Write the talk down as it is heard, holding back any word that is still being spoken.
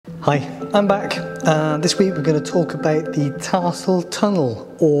Hi, I'm back. This week we're going to talk about the tarsal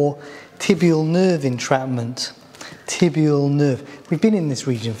tunnel or tibial nerve entrapment. Tibial nerve. We've been in this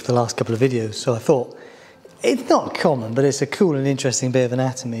region for the last couple of videos, so I thought it's not common, but it's a cool and interesting bit of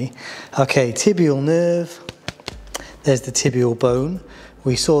anatomy. Okay, tibial nerve. There's the tibial bone.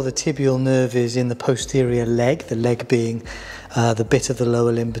 We saw the tibial nerve is in the posterior leg, the leg being the bit of the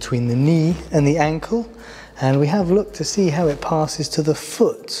lower limb between the knee and the ankle. And we have looked to see how it passes to the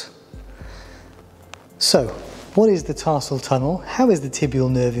foot. So, what is the tarsal tunnel? How is the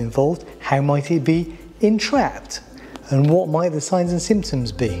tibial nerve involved? How might it be entrapped? And what might the signs and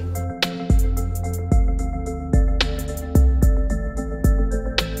symptoms be?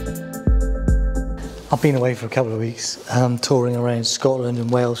 I've been away for a couple of weeks, touring around Scotland and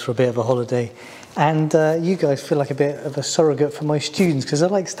Wales for a bit of a holiday. And you guys feel like a bit of a surrogate for my students because I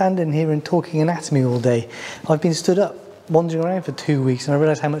like standing here and talking anatomy all day. I've been stood up, wandering around for 2 weeks, and I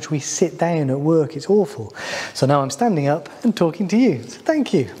realise how much we sit down at work. It's awful. So now I'm standing up and talking to you. So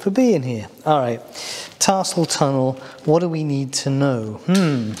thank you for being here. All right, tarsal tunnel, what do we need to know?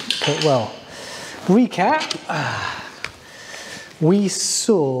 Well, recap. We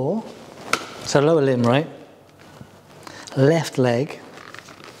saw, so lower limb, right? Left leg.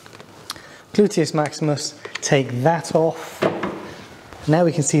 Gluteus maximus, take that off. Now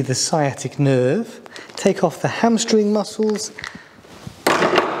we can see the sciatic nerve. Take off the hamstring muscles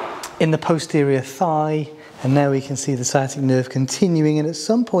in the posterior thigh, and now we can see the sciatic nerve continuing, and at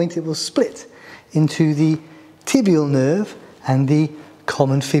some point it will split into the tibial nerve and the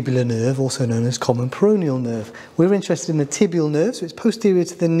common fibular nerve, also known as common peroneal nerve. We're interested in the tibial nerve, so it's posterior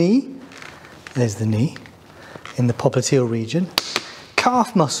to the knee. There's the knee in the popliteal region.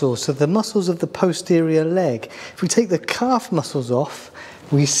 Calf muscles, so the muscles of the posterior leg. If we take the calf muscles off,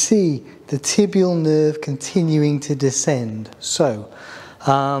 we see the tibial nerve continuing to descend. So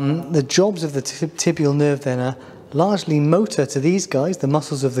the jobs of the tibial nerve then are largely motor to these guys, the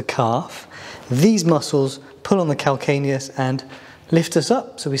muscles of the calf. These muscles pull on the calcaneus and lift us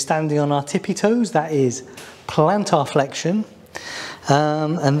up. So we're standing on our tippy toes, that is plantar flexion.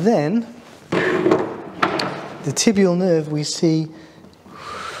 And then the tibial nerve we see.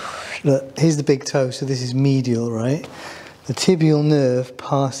 Look, here's the big toe, so this is medial, right? The tibial nerve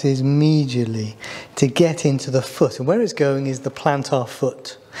passes medially to get into the foot, and where it's going is the plantar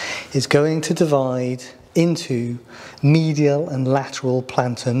foot. It's going to divide into medial and lateral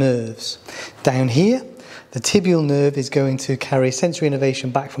plantar nerves. Down here, the tibial nerve is going to carry sensory innervation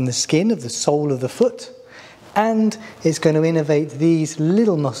back from the skin of the sole of the foot, and it's going to innervate these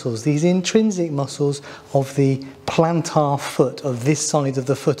little muscles, these intrinsic muscles of the plantar foot, of this side of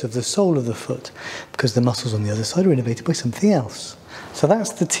the foot, of the sole of the foot, because the muscles on the other side are innervated by something else. So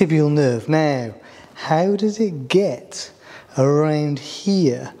that's the tibial nerve. Now, how does it get around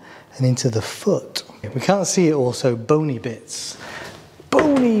here and into the foot? We can't see it all, so bony bits.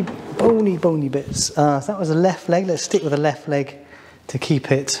 Bony bits. So that was the left leg. Let's stick with the left leg to keep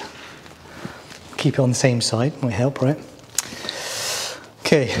it on the same side, might help, right?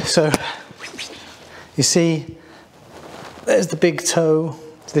 Okay, so you see, there's the big toe,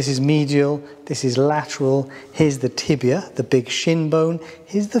 this is medial, this is lateral, here's the tibia, the big shin bone,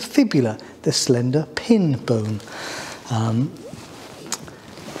 here's the fibula, the slender pin bone.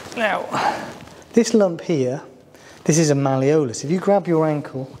 Now, this lump here, this is a malleolus. If you grab your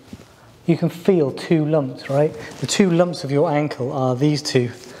ankle, you can feel two lumps, right? The two lumps of your ankle are these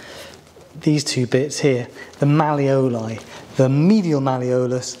two bits here, the malleoli, the medial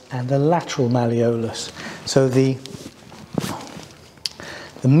malleolus and the lateral malleolus. So the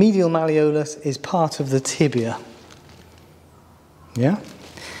medial malleolus is part of the tibia, yeah?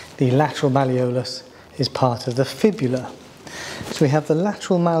 The lateral malleolus is part of the fibula. So we have the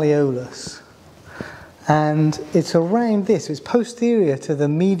lateral malleolus, and it's around this, it's posterior to the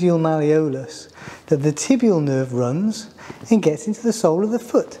medial malleolus that the tibial nerve runs and gets into the sole of the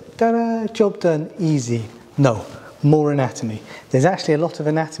foot. Ta-da, job done, easy. No, more anatomy. There's actually a lot of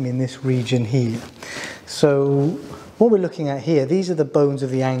anatomy in this region here. So what we're looking at here, these are the bones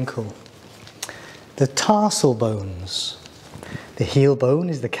of the ankle. The tarsal bones. The heel bone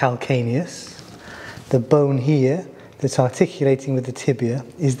is the calcaneus. The bone here that's articulating with the tibia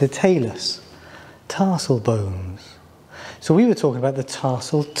is the talus. Tarsal bones. So we were talking about the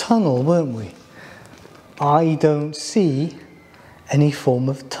tarsal tunnel, weren't we? I don't see any form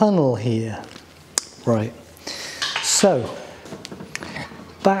of tunnel here. Right. So,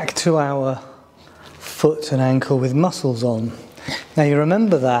 back to our foot and ankle with muscles on. Now you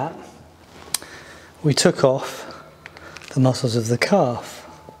remember that we took off the muscles of the calf.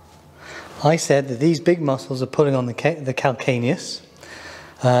 I said that these big muscles are pulling on the calcaneus,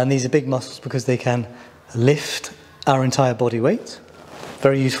 And these are big muscles because they can lift our entire body weight.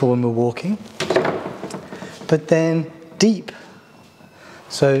 Very useful when we're walking. But then deep.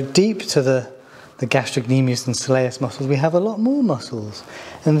 So deep to the gastrocnemius and soleus muscles, we have a lot more muscles.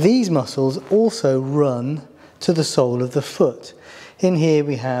 And these muscles also run to the sole of the foot. In here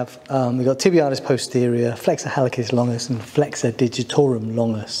we've got tibialis posterior, flexor hallucis longus, and flexor digitorum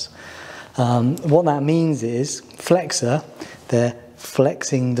longus. What that means is, flexor, they're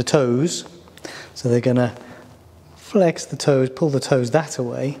flexing the toes. So they're going to flex the toes, pull the toes that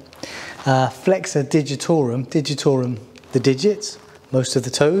away. Flexor digitorum, the digits, most of the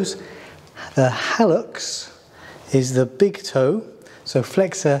toes. The hallux is the big toe. So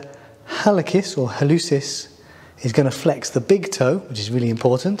flexor hallucis or hallucis is going to flex the big toe, which is really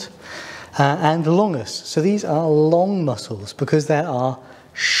important, and longus. So these are long muscles because there are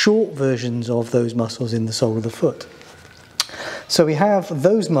short versions of those muscles in the sole of the foot. So we have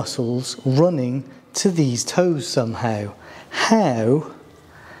those muscles running to these toes somehow. How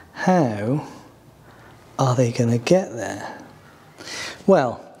are they going to get there?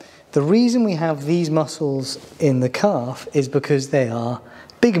 Well, the reason we have these muscles in the calf is because they are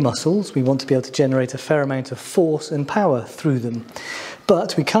big muscles. We want to be able to generate a fair amount of force and power through them.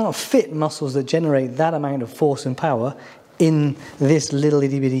 But we can't fit muscles that generate that amount of force and power in this little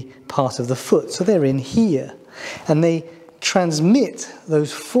itty bitty part of the foot. So they're in here. And they transmit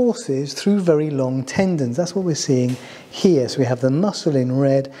those forces through very long tendons. That's what we're seeing here. So we have the muscle in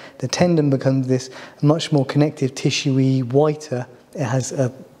red. The tendon becomes this much more connective tissue-y, whiter. It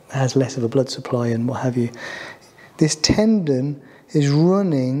has less of a blood supply and what have you. This tendon is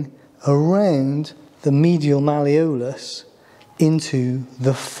running around the medial malleolus into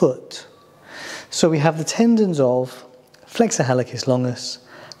the foot. So we have the tendons of flexor hallucis longus,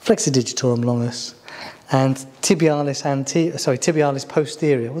 flexor digitorum longus, and tibialis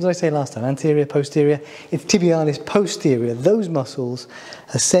posterior. What did I say last time? Anterior, posterior? It's tibialis posterior. Those muscles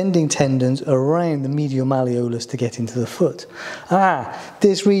are sending tendons around the medial malleolus to get into the foot.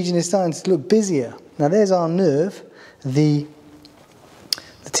 This region is starting to look busier. Now there's our nerve, the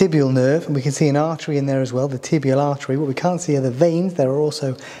tibial nerve, and we can see an artery in there as well, the tibial artery. What we can't see are the veins. There are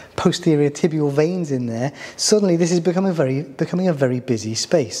also posterior tibial veins in there. Suddenly this is becoming a very busy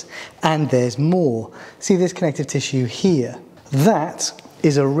space. And there's more. See this connective tissue here? That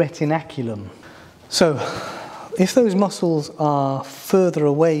is a retinaculum. So if those muscles are further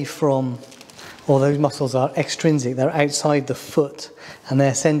away from, or those muscles are extrinsic, they're outside the foot, and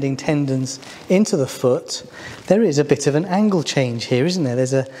they're sending tendons into the foot, there is a bit of an angle change here, isn't there?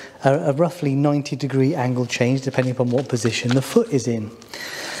 There's a roughly 90-degree angle change depending upon what position the foot is in.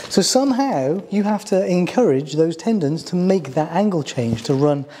 So somehow you have to encourage those tendons to make that angle change, to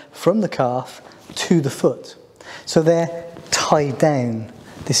run from the calf to the foot. So they're tied down.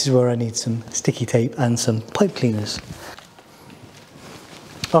 This is where I need some sticky tape and some pipe cleaners.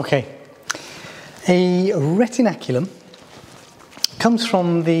 Okay. A retinaculum comes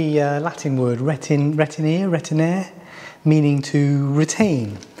from the Latin word retinere, meaning to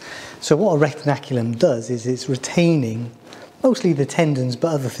retain. So what a retinaculum does is it's retaining mostly the tendons,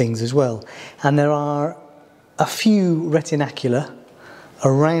 but other things as well. And there are a few retinacula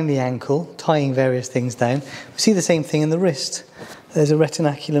around the ankle, tying various things down. We see the same thing in the wrist. There's a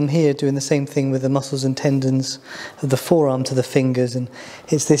retinaculum here doing the same thing with the muscles and tendons of the forearm to the fingers, and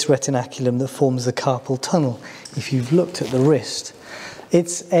it's this retinaculum that forms the carpal tunnel. If you've looked at the wrist,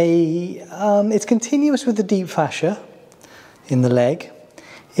 it's continuous with the deep fascia in the leg.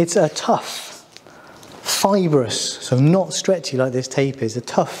 It's a tough, fibrous, so not stretchy like this tape is, a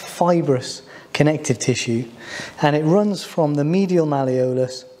tough, fibrous connective tissue, and it runs from the medial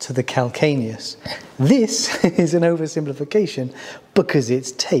malleolus to the calcaneus. This is an oversimplification because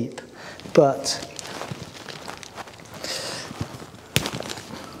it's tape, but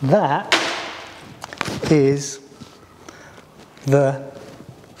that is the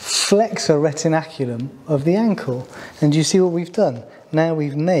flexor retinaculum of the ankle. And you see what we've done? Now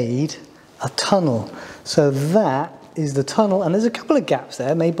we've made a tunnel. So that is the tunnel, and there's a couple of gaps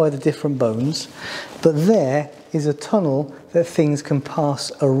there made by the different bones, but there is a tunnel that things can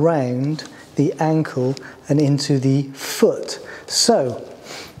pass around the ankle and into the foot. So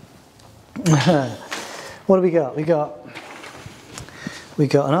what do we got? We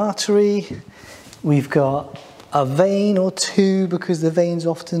got an artery, we've got a vein or two, because the veins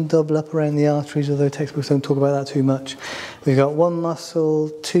often double up around the arteries, although textbooks don't talk about that too much. We've got one muscle,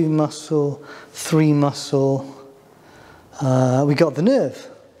 two muscle, three muscle. We got the nerve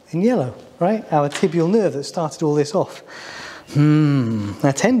in yellow, right? Our tibial nerve that started all this off.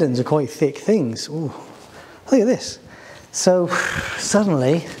 Now tendons are quite thick things. Ooh, look at this. So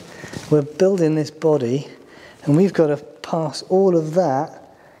suddenly we're building this body and we've got to pass all of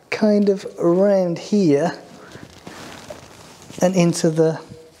that kind of around here and into the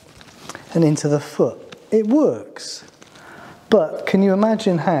foot. It works. But can you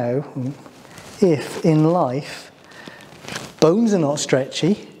imagine how, if in life bones are not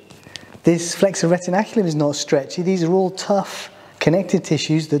stretchy, this flexor retinaculum is not stretchy, these are all tough connective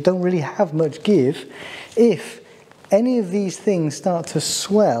tissues that don't really have much give. If any of these things start to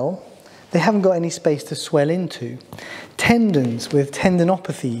swell, they haven't got any space to swell into. Tendons with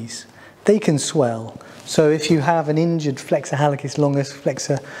tendinopathies, they can swell. So if you have an injured flexor hallucis longus,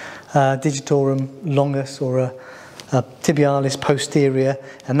 flexor digitorum longus, or a tibialis posterior,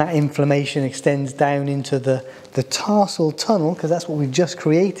 and that inflammation extends down into the tarsal tunnel, because that's what we've just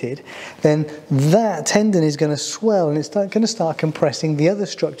created, then that tendon is going to swell and it's going to start compressing the other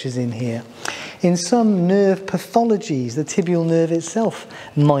structures in here. In some nerve pathologies, the tibial nerve itself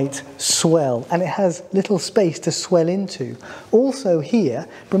might swell, and it has little space to swell into. Also here,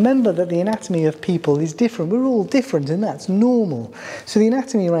 remember that the anatomy of people is different. We're all different, and that's normal. So the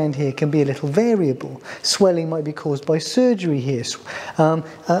anatomy around here can be a little variable. Swelling might be caused by surgery here.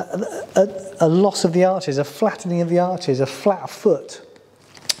 A loss of the arches, a flattening of the arches, a flat foot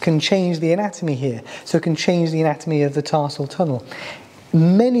can change the anatomy here. So it can change the anatomy of the tarsal tunnel.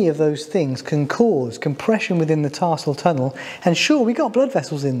 Many of those things can cause compression within the tarsal tunnel, and sure, we've got blood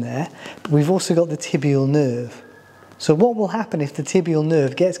vessels in there, but we've also got the tibial nerve. So what will happen if the tibial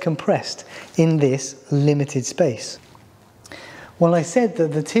nerve gets compressed in this limited space? Well, I said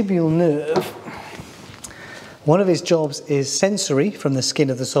that the tibial nerve, one of its jobs is sensory from the skin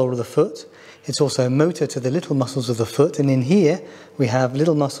of the sole of the foot. It's also motor to the little muscles of the foot, and in here we have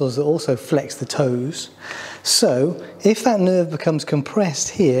little muscles that also flex the toes. So if that nerve becomes compressed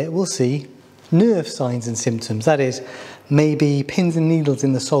here, we'll see nerve signs and symptoms. That is, maybe pins and needles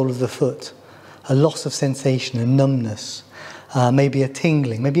in the sole of the foot, a loss of sensation, a numbness, maybe a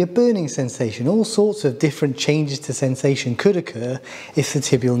tingling, maybe a burning sensation. All sorts of different changes to sensation could occur if the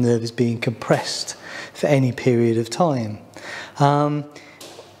tibial nerve is being compressed for any period of time.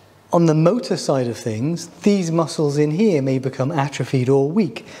 On the motor side of things, these muscles in here may become atrophied or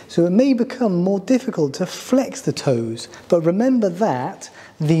weak, so it may become more difficult to flex the toes. But remember that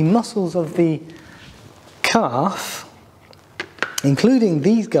the muscles of the calf, including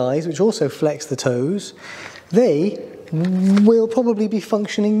these guys, which also flex the toes, they will probably be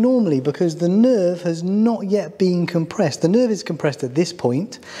functioning normally because the nerve has not yet been compressed. The nerve is compressed at this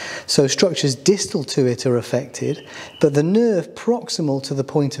point, so structures distal to it are affected, but the nerve proximal to the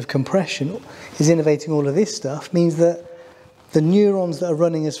point of compression is innervating all of this stuff, means that the neurons that are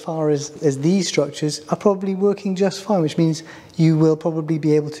running as far as these structures are probably working just fine, which means you will probably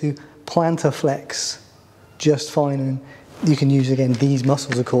be able to plantar flex just fine, and you can use again these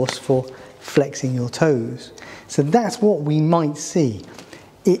muscles, of course, for flexing your toes. So that's what we might see.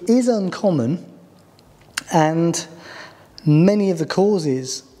 It is uncommon, and many of the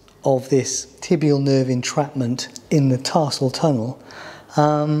causes of this tibial nerve entrapment in the tarsal tunnel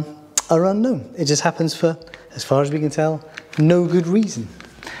are unknown. It just happens for, as far as we can tell, no good reason.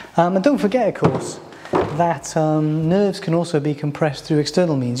 And don't forget, of course, that nerves can also be compressed through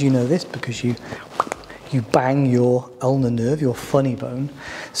external means. You know this because you bang your ulnar nerve, your funny bone.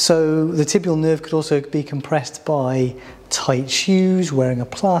 So the tibial nerve could also be compressed by tight shoes, wearing a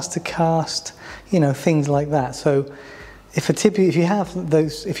plaster cast, you know, things like that. So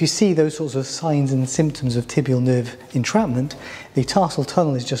if you see those sorts of signs and symptoms of tibial nerve entrapment, the tarsal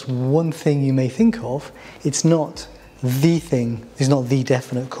tunnel is just one thing you may think of. It's not the thing, it's not the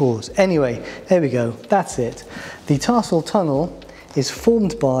definite cause. Anyway, there we go, that's it. The tarsal tunnel is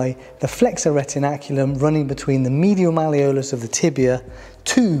formed by the flexor retinaculum running between the medial malleolus of the tibia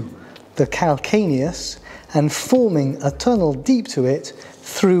to the calcaneus and forming a tunnel deep to it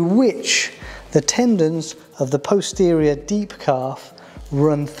through which the tendons of the posterior deep calf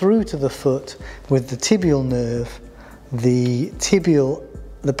run through to the foot with the tibial nerve, the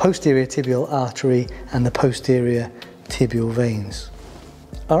posterior tibial artery and the posterior tibial veins.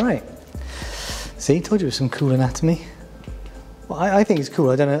 All right, see, told you it was some cool anatomy. Well, I think it's cool.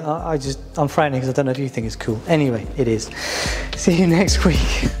 I don't know. I'm frowning because I don't know if you think it's cool. Anyway, it is. See you next week.